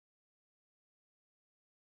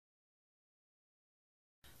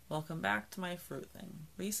Welcome back to my fruit thing.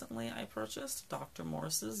 Recently I purchased Dr.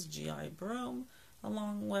 Morse's GI Broom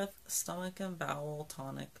along with Stomach and Bowel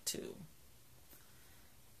Tonic 2,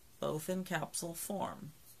 both in capsule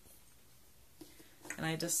form. And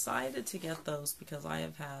I decided to get those because I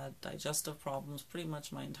have had digestive problems pretty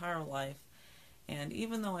much my entire life, and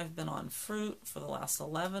even though I've been on fruit for the last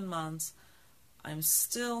 11 months, I'm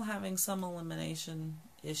still having some elimination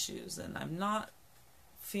issues, and I'm not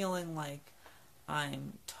feeling like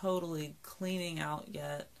I'm totally cleaning out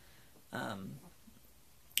yet,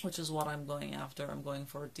 which is what I'm going after. I'm going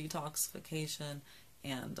for detoxification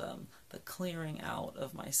and the clearing out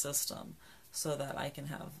of my system so that I can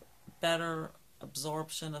have better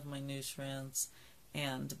absorption of my nutrients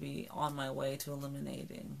and be on my way to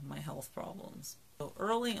eliminating my health problems. So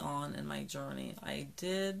early on in my journey, I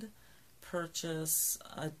did purchase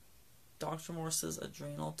Dr. Morse's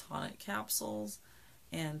Adrenal Tonic Capsules,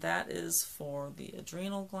 and that is for the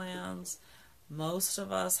adrenal glands. Most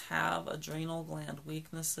of us have adrenal gland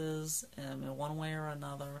weaknesses in one way or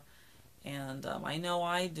another, and I know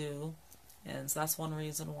I do, and so that's one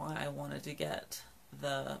reason why I wanted to get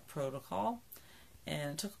the protocol.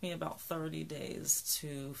 And it took me about 30 days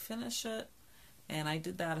to finish it, and I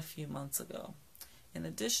did that a few months ago. In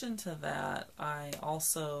addition to that, I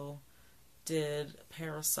also did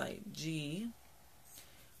Parasite G,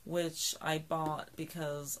 which I bought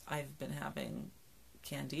because I've been having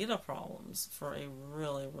candida problems for a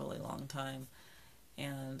really long time,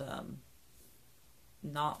 and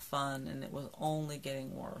not fun, and it was only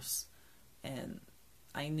getting worse, and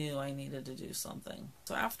I knew I needed to do something.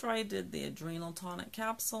 So after I did the Adrenal Tonic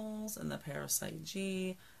Capsules and the Parasite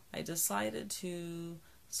G, I decided to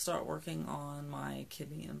start working on my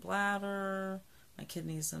kidneys and bladder,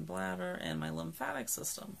 and my lymphatic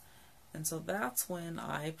system. And so that's when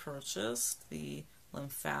I purchased the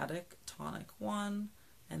Lymphatic Tonic 1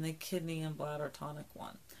 and the Kidney and Bladder Tonic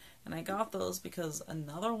 1. And I got those because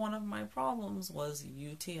another one of my problems was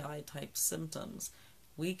UTI type symptoms.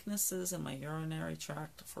 Weaknesses in my urinary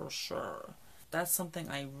tract for sure. That's something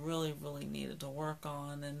I really needed to work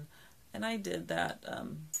on, and I did that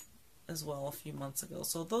as well a few months ago.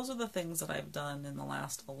 So those are the things that I've done in the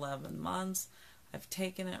last 11 months. I've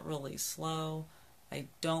taken it really slow. I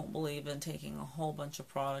don't believe in taking a whole bunch of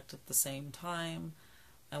product at the same time.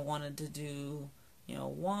 I wanted to do,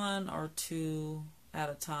 one or two at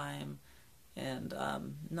a time, and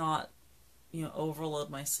not overload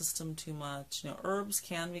my system too much. Herbs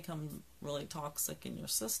can become really toxic in your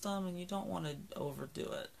system, and you don't want to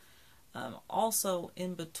overdo it. Also,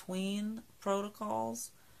 in between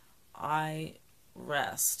protocols, I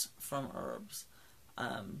rest from herbs.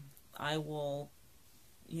 I will,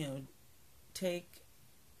 take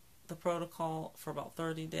the protocol for about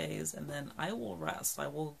 30 days, and then I will rest. I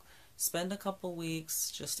will spend a couple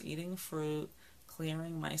weeks just eating fruit,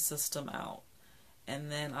 clearing my system out,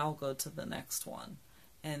 and then I'll go to the next one.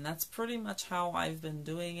 And that's pretty much how I've been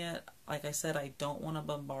doing it. Like I said, I don't want to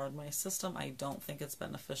bombard my system. I don't think it's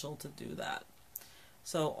beneficial to do that.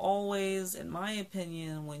 So always, in my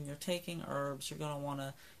opinion, when you're taking herbs, you're going to want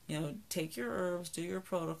to, take your herbs, do your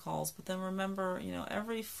protocols, but then remember,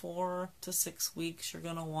 every 4 to 6 weeks, you're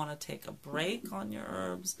going to want to take a break on your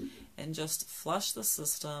herbs and just flush the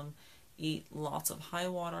system, eat lots of high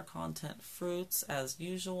water content fruits as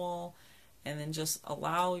usual, and then just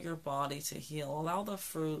allow your body to heal. Allow the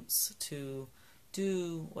fruits to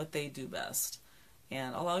do what they do best,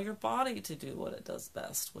 and allow your body to do what it does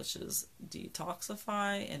best, which is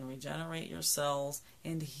detoxify and regenerate your cells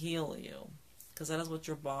and heal you, because that is what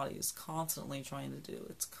your body is constantly trying to do.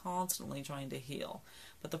 It's constantly trying to heal,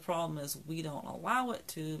 but the problem is we don't allow it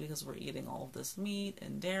to, because we're eating all of this meat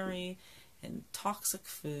and dairy and toxic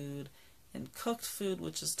food and cooked food,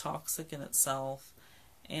 which is toxic in itself,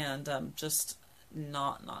 and just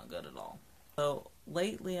not good at all. So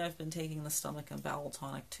lately I've been taking the Stomach and Bowel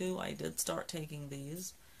Tonic 2. I did start taking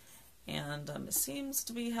these, and it seems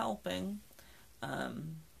to be helping.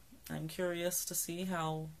 I'm curious to see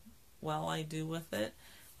how well I do with it.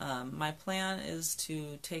 My plan is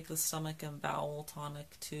to take the Stomach and Bowel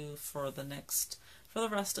Tonic 2 for the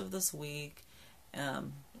rest of this week.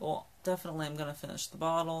 Well, definitely I'm going to finish the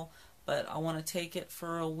bottle, but I want to take it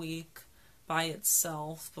for a week by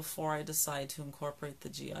itself before I decide to incorporate the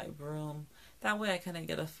GI Broom. That way I kind of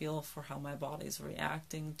get a feel for how my body's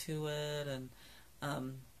reacting to it, and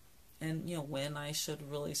when I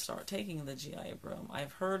should really start taking the GI Broom.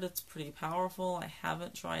 I've heard it's pretty powerful. I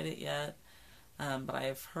haven't tried it yet, but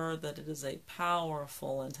I've heard that it is a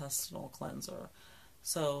powerful intestinal cleanser.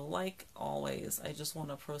 So like always, I just want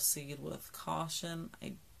to proceed with caution.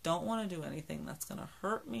 I don't want to do anything that's going to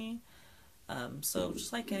hurt me. So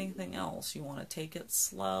just like anything else, you want to take it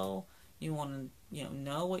slow. You want to,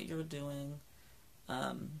 know what you're doing,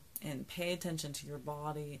 and pay attention to your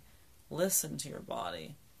body. Listen to your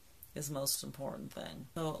body is the most important thing.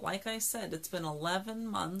 So like I said, it's been 11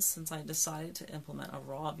 months since I decided to implement a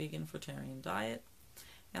raw vegan fruitarian diet,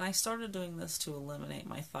 and I started doing this to eliminate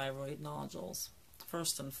my thyroid nodules,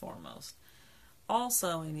 first and foremost.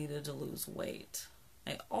 Also, I needed to lose weight.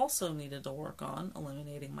 I also needed to work on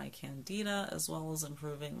eliminating my candida, as well as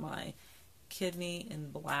improving my kidney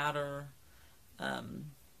and bladder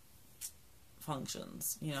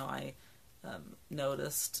functions. I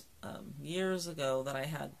noticed years ago that I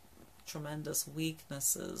had tremendous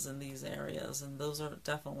weaknesses in these areas, and those are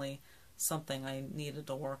definitely something I needed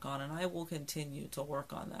to work on, and I will continue to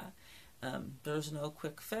work on that. There's no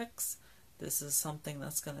quick fix. This is something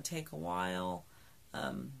that's going to take a while.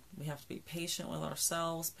 We have to be patient with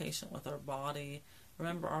ourselves, patient with our body.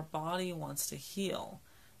 Remember, our body wants to heal.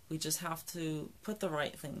 We just have to put the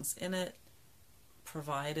right things in it,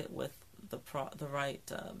 provide it with the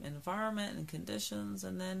right environment and conditions,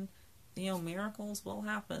 and then, miracles will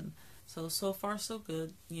happen. So far so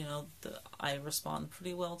good. I respond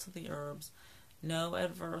pretty well to the herbs. No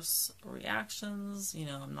adverse reactions.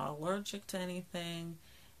 I'm not allergic to anything.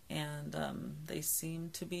 And they seem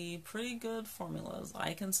to be pretty good formulas.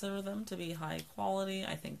 I consider them to be high quality.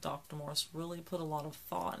 I think Dr. Morse really put a lot of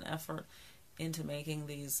thought and effort into making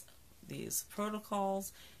these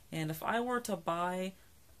protocols. And if I were to buy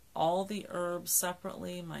all the herbs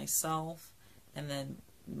separately myself and then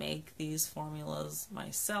make these formulas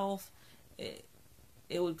myself,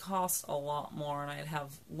 it would cost a lot more, and I'd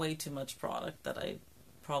have way too much product that I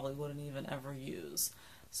probably wouldn't even ever use.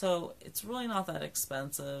 So it's really not that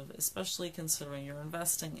expensive, especially considering you're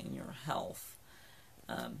investing in your health.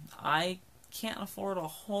 I can't afford a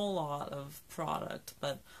whole lot of product,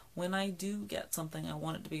 but when I do get something, I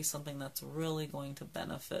want it to be something that's really going to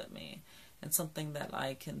benefit me and something that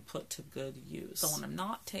I can put to good use. So when I'm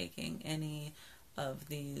not taking any of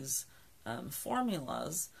these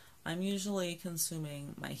formulas, I'm usually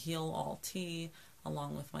consuming my heal all tea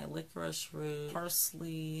along with my licorice root,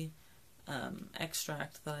 parsley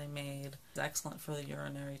extract that I made. It's excellent for the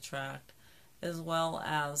urinary tract, as well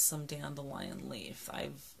as some dandelion leaf.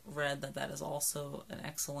 I've read that is also an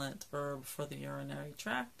excellent herb for the urinary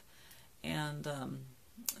tract, and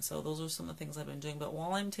so those are some of the things I've been doing. But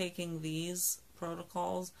while I'm taking these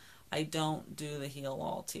protocols, I don't do the heal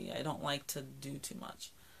all tea. I don't like to do too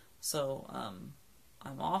much. So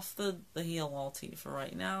I'm off the heal all tea for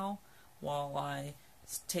right now, while I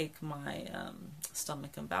take my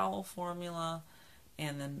stomach and bowel formula,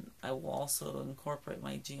 and then I will also incorporate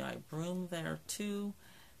my GI Broom there too.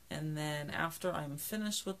 And then after I'm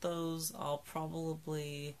finished with those, I'll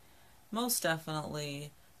probably, most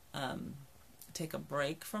definitely, take a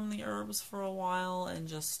break from the herbs for a while and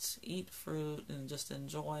just eat fruit and just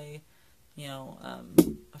enjoy,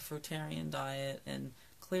 a fruitarian diet and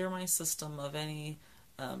clear my system of any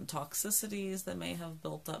toxicities that may have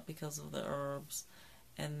built up because of the herbs.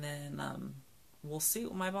 And then we'll see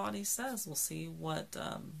what my body says. We'll see what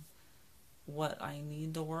I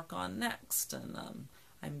need to work on next. And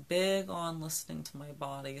I'm big on listening to my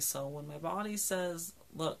body. So when my body says,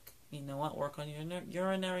 look, you know what, work on your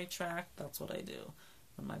urinary tract, that's what I do.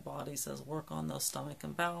 When my body says work on those stomach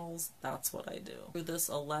and bowels, that's what I do. Through this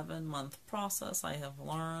 11-month process, I have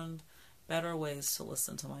learned better ways to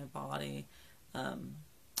listen to my body.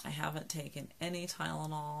 I haven't taken any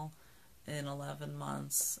Tylenol in 11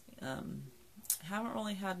 months. Haven't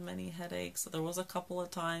really had many headaches. There was a couple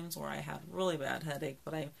of times where I had really bad headache,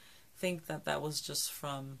 but I think that was just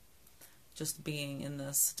from just being in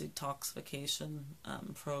this detoxification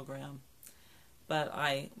program. But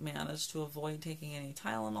I managed to avoid taking any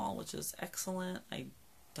Tylenol, which is excellent. I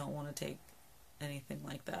don't want to take anything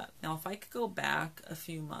like that. Now, if I could go back a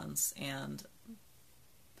few months and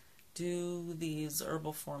do these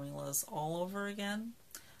herbal formulas all over again,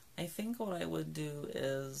 I think what I would do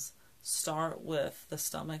is start with the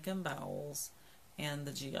stomach and bowels and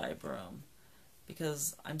the GI Broom,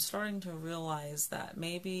 because I'm starting to realize that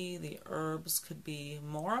maybe the herbs could be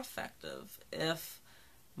more effective if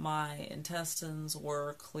my intestines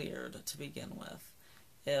were cleared to begin with,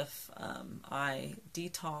 if I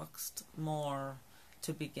detoxed more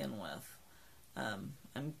to begin with.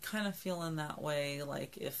 I'm kind of feeling that way,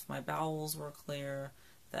 like if my bowels were clear,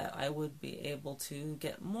 that I would be able to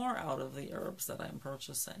get more out of the herbs that I'm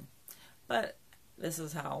purchasing. But this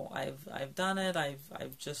is how I've done it.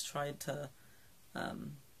 I've just tried to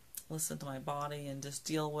listen to my body and just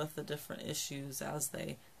deal with the different issues as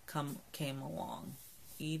they came along.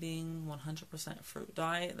 eating 100% fruit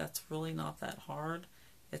diet. That's really not that hard.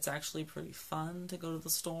 It's actually pretty fun to go to the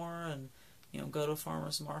store and, go to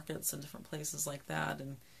farmers markets and different places like that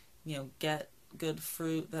and, get good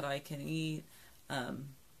fruit that I can eat.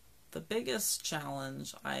 The biggest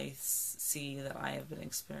challenge I see that I have been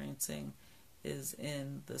experiencing is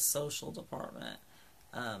in the social department.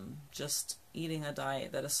 Just eating a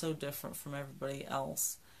diet that is so different from everybody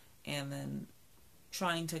else, and then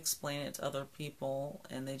trying to explain it to other people,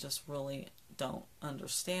 and they just really don't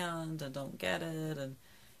understand and don't get it, and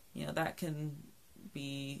that can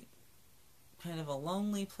be kind of a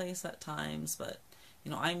lonely place at times. But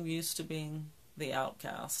I'm used to being the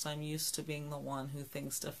outcast. I'm used to being the one who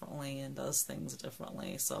thinks differently and does things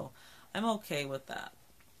differently, so I'm okay with that.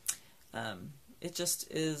 It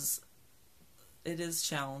just is, it is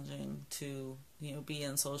challenging to be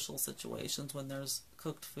in social situations when there's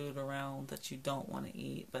cooked food around that you don't want to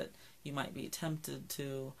eat, but you might be tempted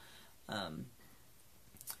to.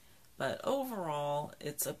 But overall,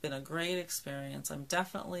 it's been a great experience. I'm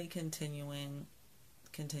definitely continuing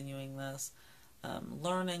this,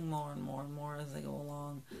 learning more and more and more as I go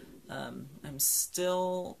along. I'm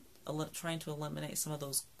still trying to eliminate some of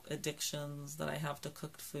those addictions that I have to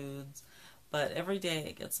cooked foods, but every day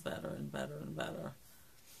it gets better and better and better.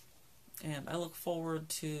 And I look forward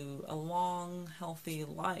to a long, healthy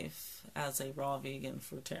life as a raw vegan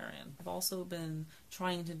fruitarian. I've also been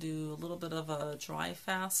trying to do a little bit of a dry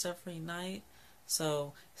fast every night.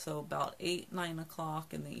 So about 8, 9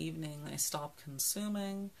 o'clock in the evening, I stop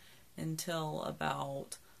consuming until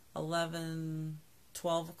about 11,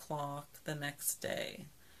 12 o'clock the next day.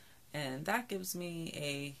 And that gives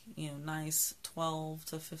me a nice 12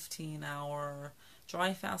 to 15 hour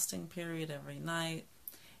dry fasting period every night.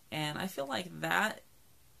 And I feel like that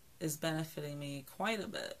is benefiting me quite a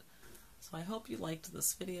bit. So I hope you liked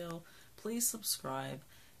this video. Please subscribe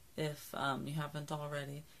if you haven't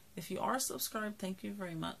already. If you are subscribed, thank you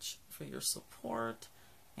very much for your support.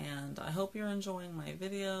 And I hope you're enjoying my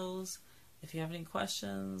videos. If you have any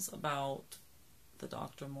questions about the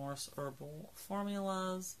Dr. Morse herbal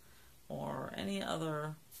formulas or any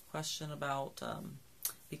other question about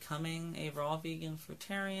becoming a raw vegan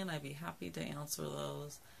fruitarian, I'd be happy to answer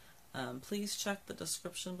those. Please check the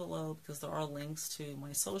description below because there are links to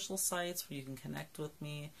my social sites where you can connect with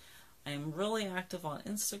me. I am really active on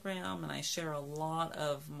Instagram, and I share a lot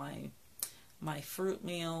of my fruit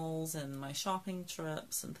meals and my shopping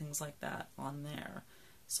trips and things like that on there.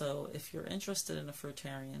 So if you're interested in a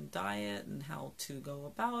fruitarian diet and how to go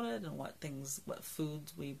about it and what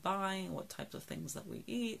foods we buy and what types of things that we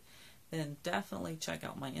eat, then definitely check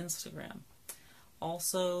out my Instagram.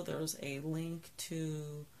 Also, there's a link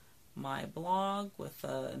to my blog with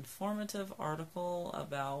an informative article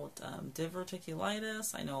about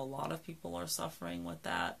diverticulitis. I know a lot of people are suffering with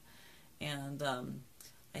that, and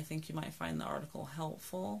I think you might find the article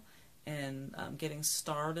helpful in getting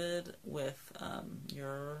started with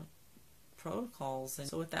your protocols. And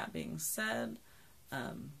so with that being said,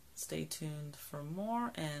 stay tuned for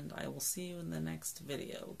more, and I will see you in the next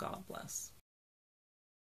video. God bless.